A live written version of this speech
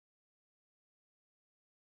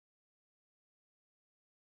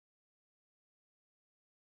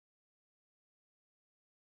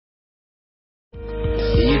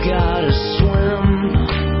gotta swim,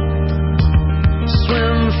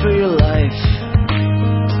 swim for your life,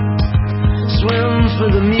 swim for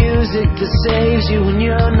the music that saves you when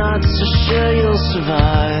you're not so sure you'll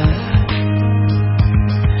survive.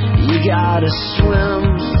 You gotta swim,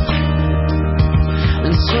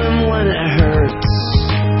 and swim when it hurts.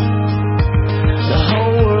 The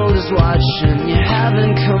whole world is watching, you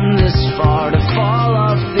haven't come this far to fall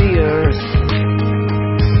off the earth.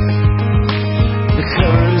 The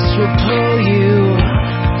currents will pull you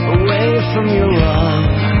away from your love.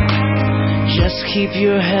 Just keep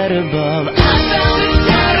your head above. I found a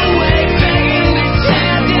better way, begging to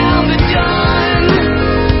tear down the dawn.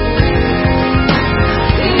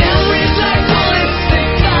 Memories like bullets that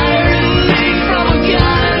fire at me from a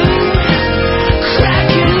gun,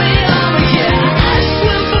 cracking me armor. Yeah, I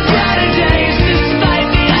swim for brighter days despite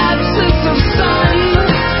the absence of sun,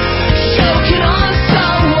 choking on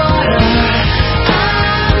salt water.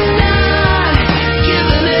 I'm not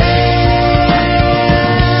giving in.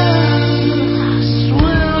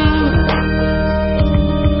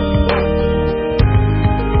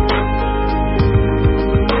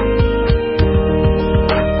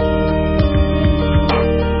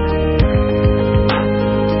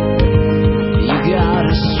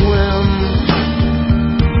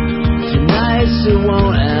 It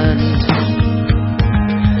won't end.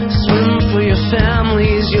 Swim for your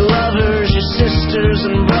families, your lovers, your sisters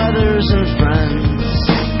and brothers and friends.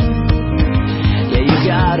 Yeah, you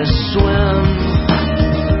gotta swim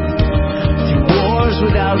through wars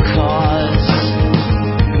without cause.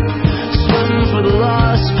 Swim for the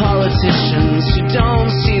lost politicians who don't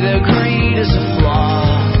see their greed as a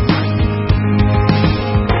flaw.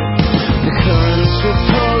 The currents will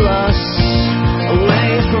pull us away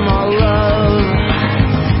from our love.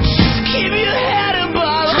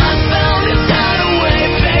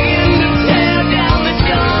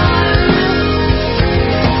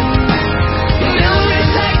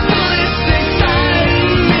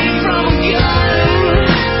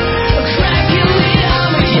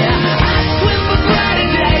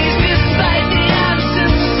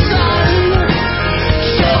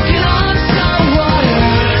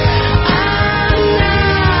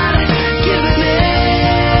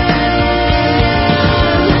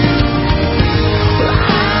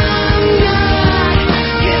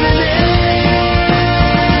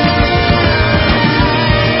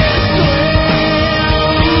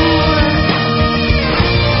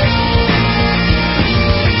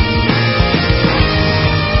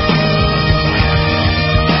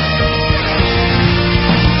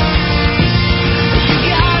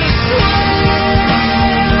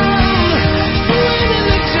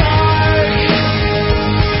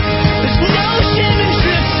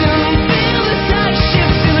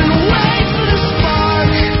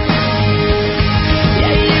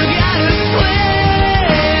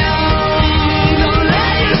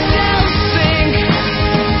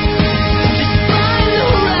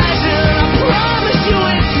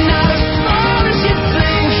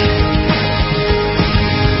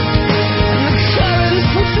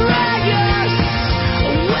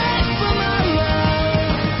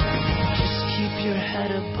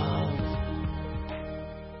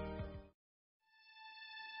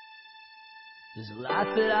 There's a lot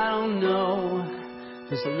that I don't know,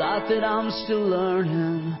 there's a lot that I'm still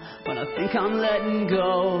learning. When I think I'm letting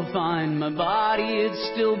go, find my body,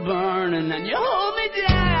 it's still burning. And you hold me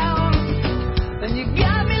down, and you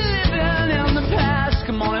got me living in the past.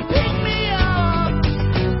 Come on and pick me up,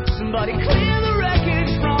 somebody clear the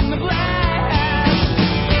wreckage from the glass.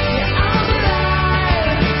 Yeah, I'm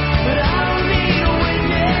alive, but I don't need a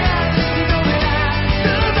witness to know that I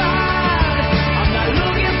survived. I'm not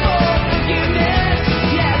looking for forgiveness,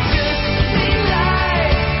 yeah, just be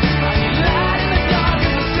light. I need light in the dark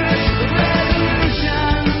in the search for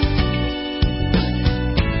resolution.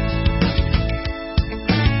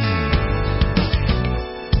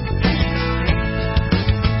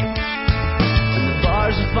 And the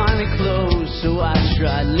bars are finally closed, so I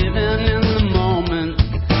tried living in the moment.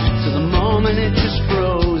 Till the moment it just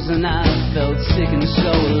froze, and I felt sick and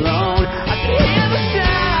so